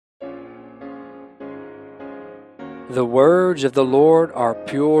The words of the Lord are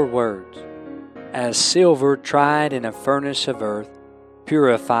pure words, as silver tried in a furnace of earth,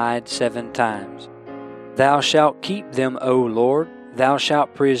 purified 7 times. Thou shalt keep them, O Lord, thou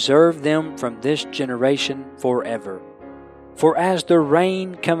shalt preserve them from this generation forever. For as the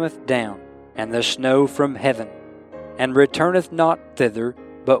rain cometh down, and the snow from heaven, and returneth not thither,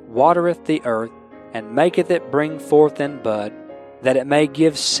 but watereth the earth, and maketh it bring forth and bud, that it may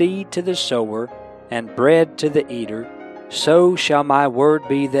give seed to the sower, and bread to the eater, so shall my word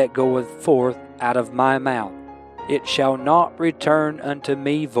be that goeth forth out of my mouth. It shall not return unto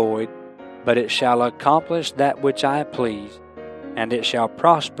me void, but it shall accomplish that which I please, and it shall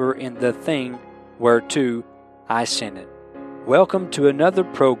prosper in the thing whereto I sent it. Welcome to another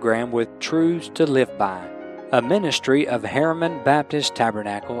program with Truths to Live By, a ministry of Harriman Baptist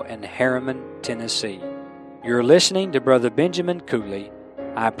Tabernacle in Harriman, Tennessee. You're listening to Brother Benjamin Cooley.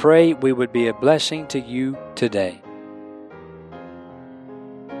 I pray we would be a blessing to you today.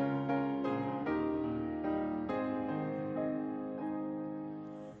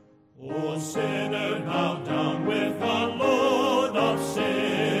 O sinner, now down with the load of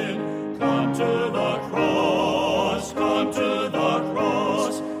sin, come to the cross, come to the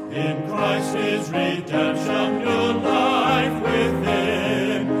cross. In Christ is redemption, new life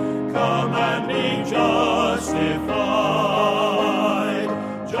within. Come and be justified,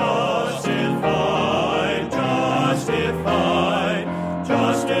 justified, justified,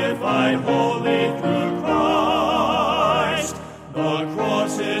 justified wholly through Christ. The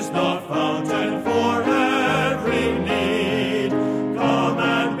cross is the fountain for every need. Come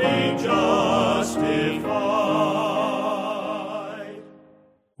and be justified.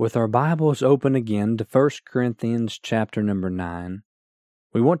 With our Bibles open again to 1 Corinthians chapter number 9,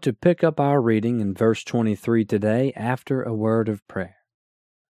 we want to pick up our reading in verse 23 today after a word of prayer.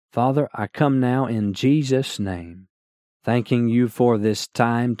 Father, I come now in Jesus' name, thanking you for this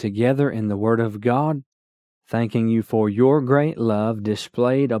time together in the Word of God, thanking you for your great love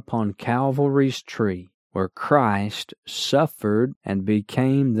displayed upon Calvary's tree, where Christ suffered and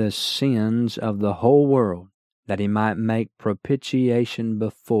became the sins of the whole world, that he might make propitiation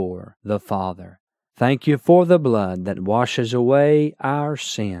before the Father. Thank you for the blood that washes away our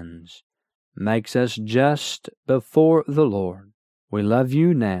sins, makes us just before the Lord. We love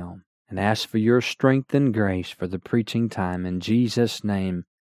you now and ask for your strength and grace for the preaching time. In Jesus' name,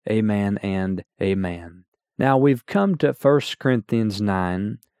 amen and amen. Now we've come to 1 Corinthians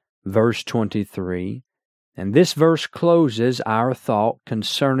 9, verse 23, and this verse closes our thought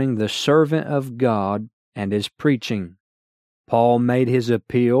concerning the servant of God and his preaching. Paul made his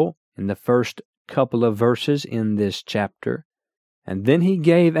appeal in the first couple of verses in this chapter, and then he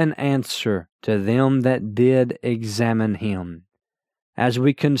gave an answer to them that did examine him. As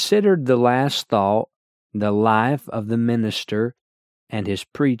we considered the last thought, the life of the minister and his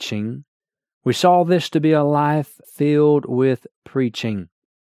preaching, we saw this to be a life filled with preaching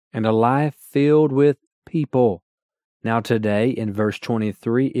and a life filled with people. Now today, in verse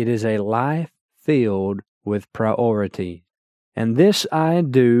 23, it is a life filled with priority. And this I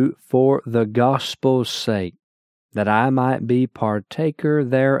do for the gospel's sake, that I might be partaker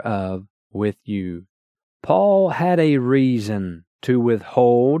thereof with you. Paul had a reason to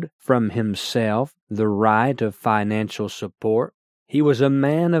withhold from himself the right of financial support. He was a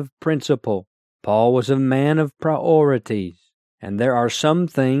man of principle. Paul was a man of priorities. And there are some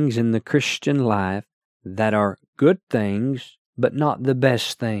things in the Christian life that are good things, but not the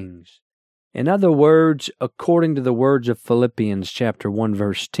best things. In other words, according to the words of Philippians chapter 1,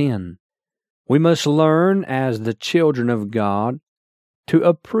 verse 10, we must learn as the children of God to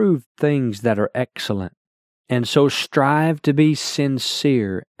approve things that are excellent, and so strive to be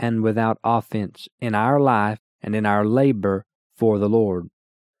sincere and without offense in our life and in our labor for the Lord.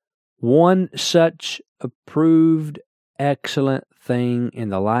 One such approved, excellent thing in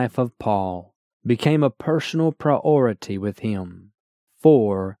the life of Paul became a personal priority with him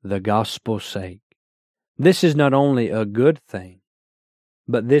for the gospel's sake. This is not only a good thing,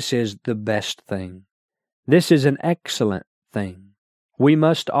 but this is the best thing. This is an excellent thing. We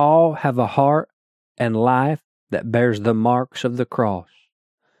must all have a heart and life that bears the marks of the cross.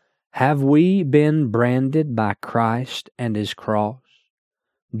 Have we been branded by Christ and his cross?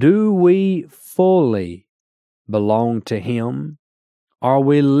 Do we fully belong to him? Are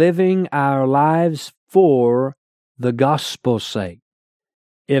we living our lives for the gospel's sake?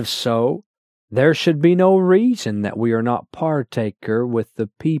 If so, there should be no reason that we are not partaker with the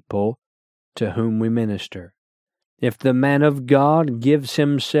people to whom we minister. If the man of God gives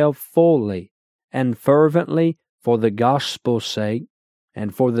himself fully and fervently for the gospel's sake,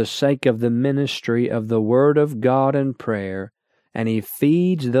 and for the sake of the ministry of the Word of God and prayer, and he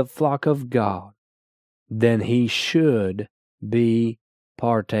feeds the flock of God, then he should be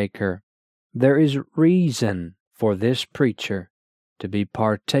partaker. There is reason for this preacher to be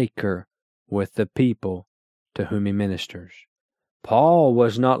partaker with the people to whom he ministers. Paul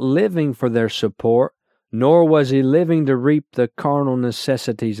was not living for their support, nor was he living to reap the carnal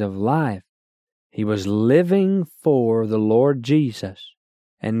necessities of life. He was living for the Lord Jesus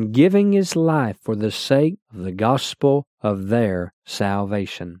and giving his life for the sake of the gospel of their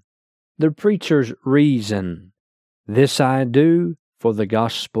salvation. The preacher's reason: this I do for the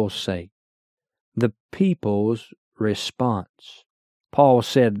gospel's sake. The people's response: Paul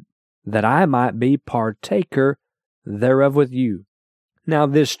said, that I might be partaker thereof with you. Now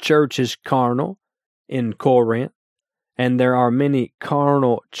this church is carnal in Corinth, and there are many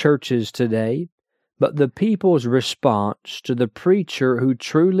carnal churches today, but the people's response to the preacher who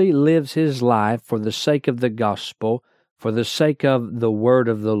truly lives his life for the sake of the gospel, for the sake of the word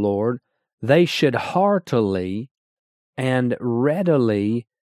of the Lord, they should heartily and readily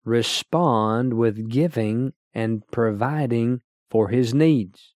respond with giving and providing for his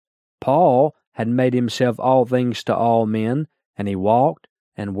needs. Paul had made himself all things to all men, and he walked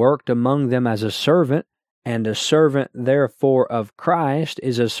and worked among them as a servant, and a servant therefore of Christ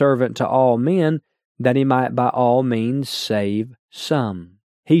is a servant to all men, that he might by all means save some.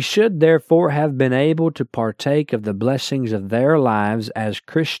 He should therefore have been able to partake of the blessings of their lives as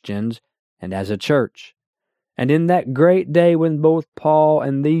Christians and as a church. And in that great day when both Paul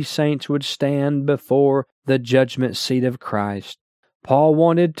and these saints would stand before the judgment seat of Christ, Paul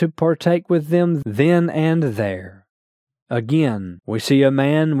wanted to partake with them then and there. Again, we see a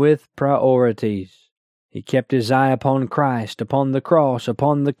man with priorities. He kept his eye upon Christ, upon the cross,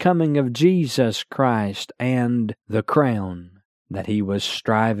 upon the coming of Jesus Christ, and the crown that he was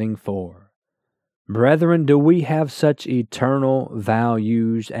striving for. Brethren, do we have such eternal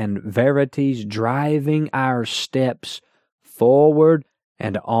values and verities driving our steps forward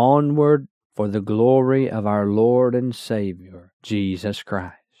and onward for the glory of our Lord and Savior, Jesus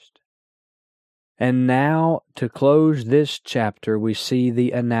Christ? And now, to close this chapter, we see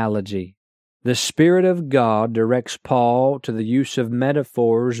the analogy. The Spirit of God directs Paul to the use of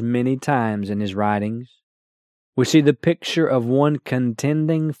metaphors many times in his writings. We see the picture of one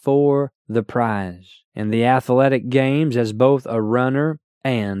contending for the prize in the athletic games as both a runner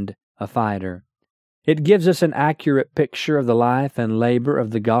and a fighter. It gives us an accurate picture of the life and labor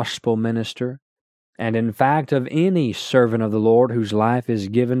of the gospel minister, and in fact of any servant of the Lord whose life is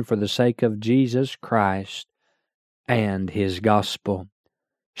given for the sake of Jesus Christ and his gospel.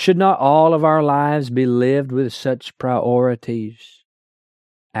 Should not all of our lives be lived with such priorities?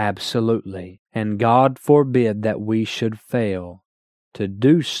 Absolutely, and God forbid that we should fail to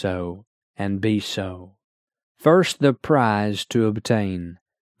do so and be so. First, the prize to obtain.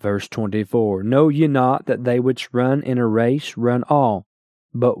 Verse 24, Know ye not that they which run in a race run all,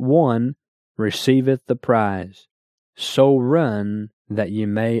 but one receiveth the prize? So run that ye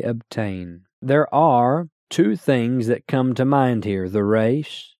may obtain. There are two things that come to mind here, the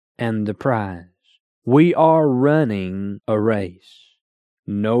race and the prize. We are running a race,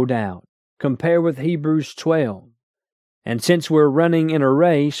 no doubt. Compare with Hebrews 12. And since we're running in a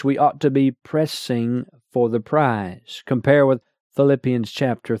race, we ought to be pressing for the prize. Compare with Philippians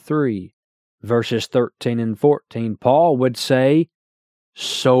chapter 3, verses 13 and 14. Paul would say,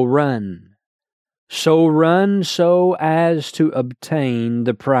 So run. So run so as to obtain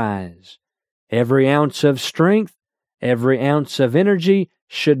the prize. Every ounce of strength, every ounce of energy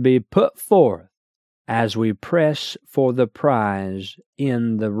should be put forth as we press for the prize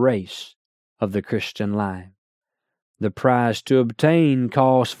in the race of the Christian life. The prize to obtain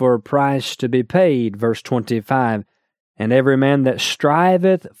calls for a price to be paid, verse 25. And every man that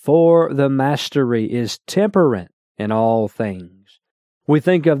striveth for the mastery is temperate in all things. We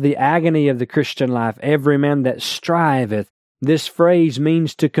think of the agony of the Christian life, every man that striveth. This phrase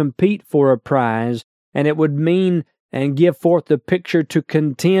means to compete for a prize, and it would mean and give forth the picture to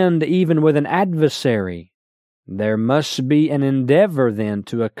contend even with an adversary. There must be an endeavor then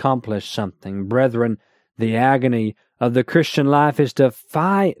to accomplish something. Brethren, the agony of the Christian life is to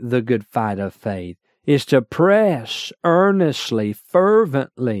fight the good fight of faith, is to press earnestly,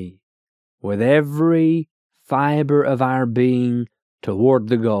 fervently, with every fiber of our being toward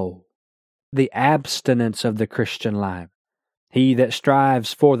the goal. The abstinence of the Christian life. He that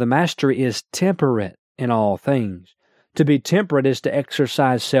strives for the mastery is temperate in all things. To be temperate is to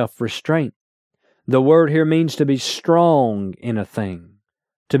exercise self-restraint. The word here means to be strong in a thing,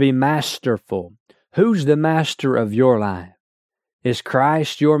 to be masterful. Who's the master of your life? Is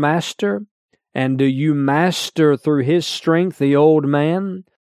Christ your master? And do you master through His strength the old man?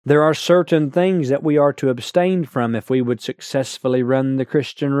 There are certain things that we are to abstain from if we would successfully run the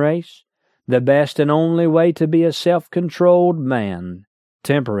Christian race. The best and only way to be a self-controlled man,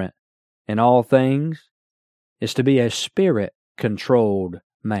 temperate in all things, is to be a spirit-controlled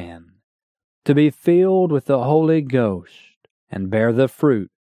man, to be filled with the Holy Ghost and bear the fruit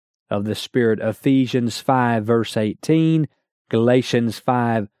of the Spirit. Ephesians 5, verse 18, Galatians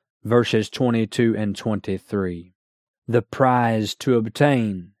 5, verses 22 and 23. The prize to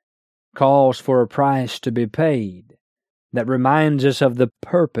obtain calls for a price to be paid that reminds us of the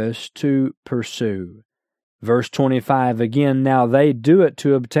purpose to pursue. Verse 25 again, now they do it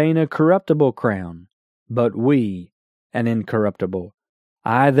to obtain a corruptible crown, but we an incorruptible.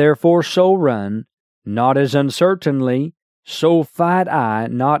 I therefore so run, not as uncertainly, so fight I,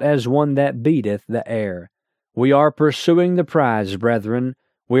 not as one that beateth the air. We are pursuing the prize, brethren.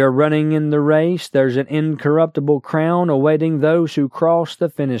 We are running in the race. There's an incorruptible crown awaiting those who cross the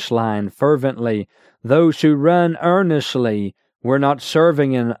finish line fervently, those who run earnestly. We're not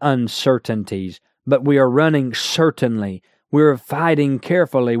serving in uncertainties, but we are running certainly. We're fighting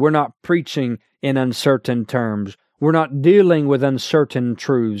carefully. We're not preaching in uncertain terms. We're not dealing with uncertain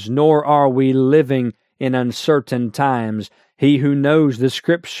truths, nor are we living in uncertain times. He who knows the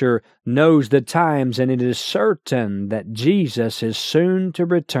Scripture knows the times, and it is certain that Jesus is soon to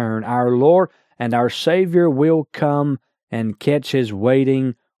return. Our Lord and our Savior will come and catch His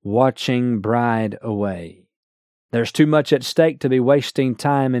waiting, watching bride away. There's too much at stake to be wasting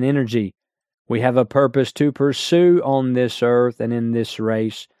time and energy. We have a purpose to pursue on this earth and in this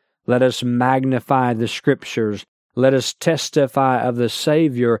race. Let us magnify the Scriptures. Let us testify of the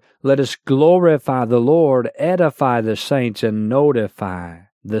Savior. Let us glorify the Lord, edify the saints, and notify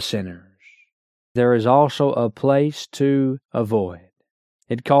the sinners. There is also a place to avoid.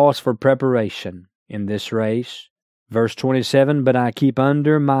 It calls for preparation in this race. Verse 27, but I keep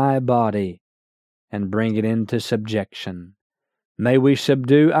under my body and bring it into subjection. May we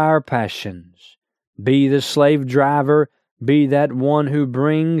subdue our passions. Be the slave driver. Be that one who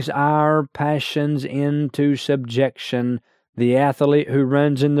brings our passions into subjection. The athlete who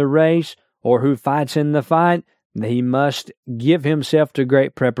runs in the race or who fights in the fight, he must give himself to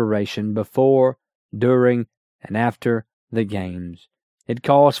great preparation before, during, and after the games. It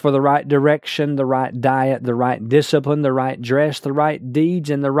calls for the right direction, the right diet, the right discipline, the right dress, the right deeds,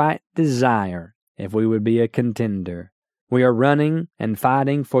 and the right desire if we would be a contender. We are running and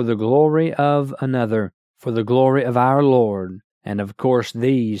fighting for the glory of another, for the glory of our Lord. And of course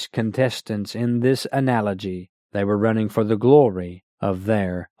these contestants in this analogy, they were running for the glory of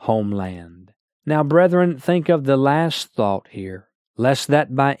their homeland. Now, brethren, think of the last thought here, lest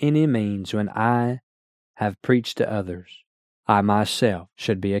that by any means when I have preached to others, I myself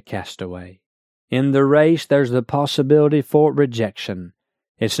should be a castaway. In the race, there's the possibility for rejection.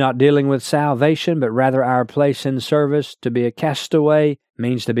 It's not dealing with salvation, but rather our place in service. To be a castaway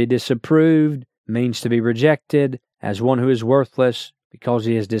means to be disapproved, means to be rejected as one who is worthless because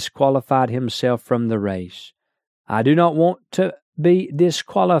he has disqualified himself from the race. I do not want to be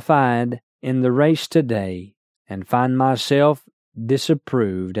disqualified in the race today and find myself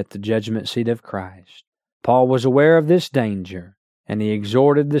disapproved at the judgment seat of Christ. Paul was aware of this danger, and he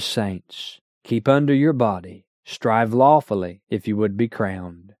exhorted the saints, keep under your body, strive lawfully if you would be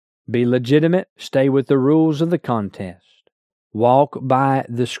crowned. Be legitimate, stay with the rules of the contest. Walk by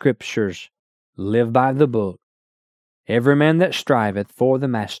the Scriptures, live by the book. Every man that striveth for the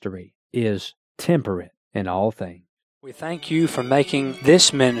mastery is temperate in all things. We thank you for making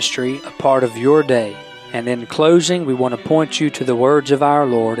this ministry a part of your day. And in closing, we want to point you to the words of our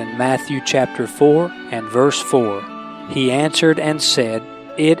Lord in Matthew chapter 4 and verse 4. He answered and said,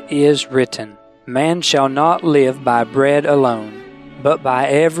 It is written, Man shall not live by bread alone, but by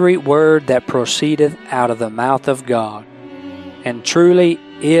every word that proceedeth out of the mouth of God. And truly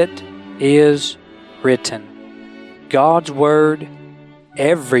it is written. God's Word,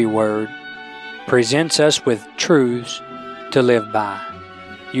 every word, presents us with truths to live by.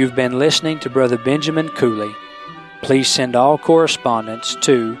 You've been listening to Brother Benjamin Cooley. Please send all correspondence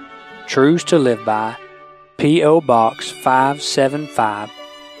to Truths to Live By, P.O. Box 575,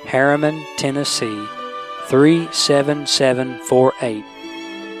 Harriman, Tennessee 37748.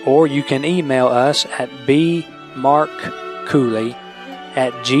 Or you can email us at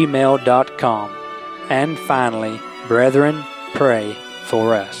bmarkcooley@gmail.com. And finally, brethren, pray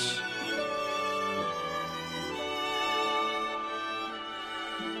for us.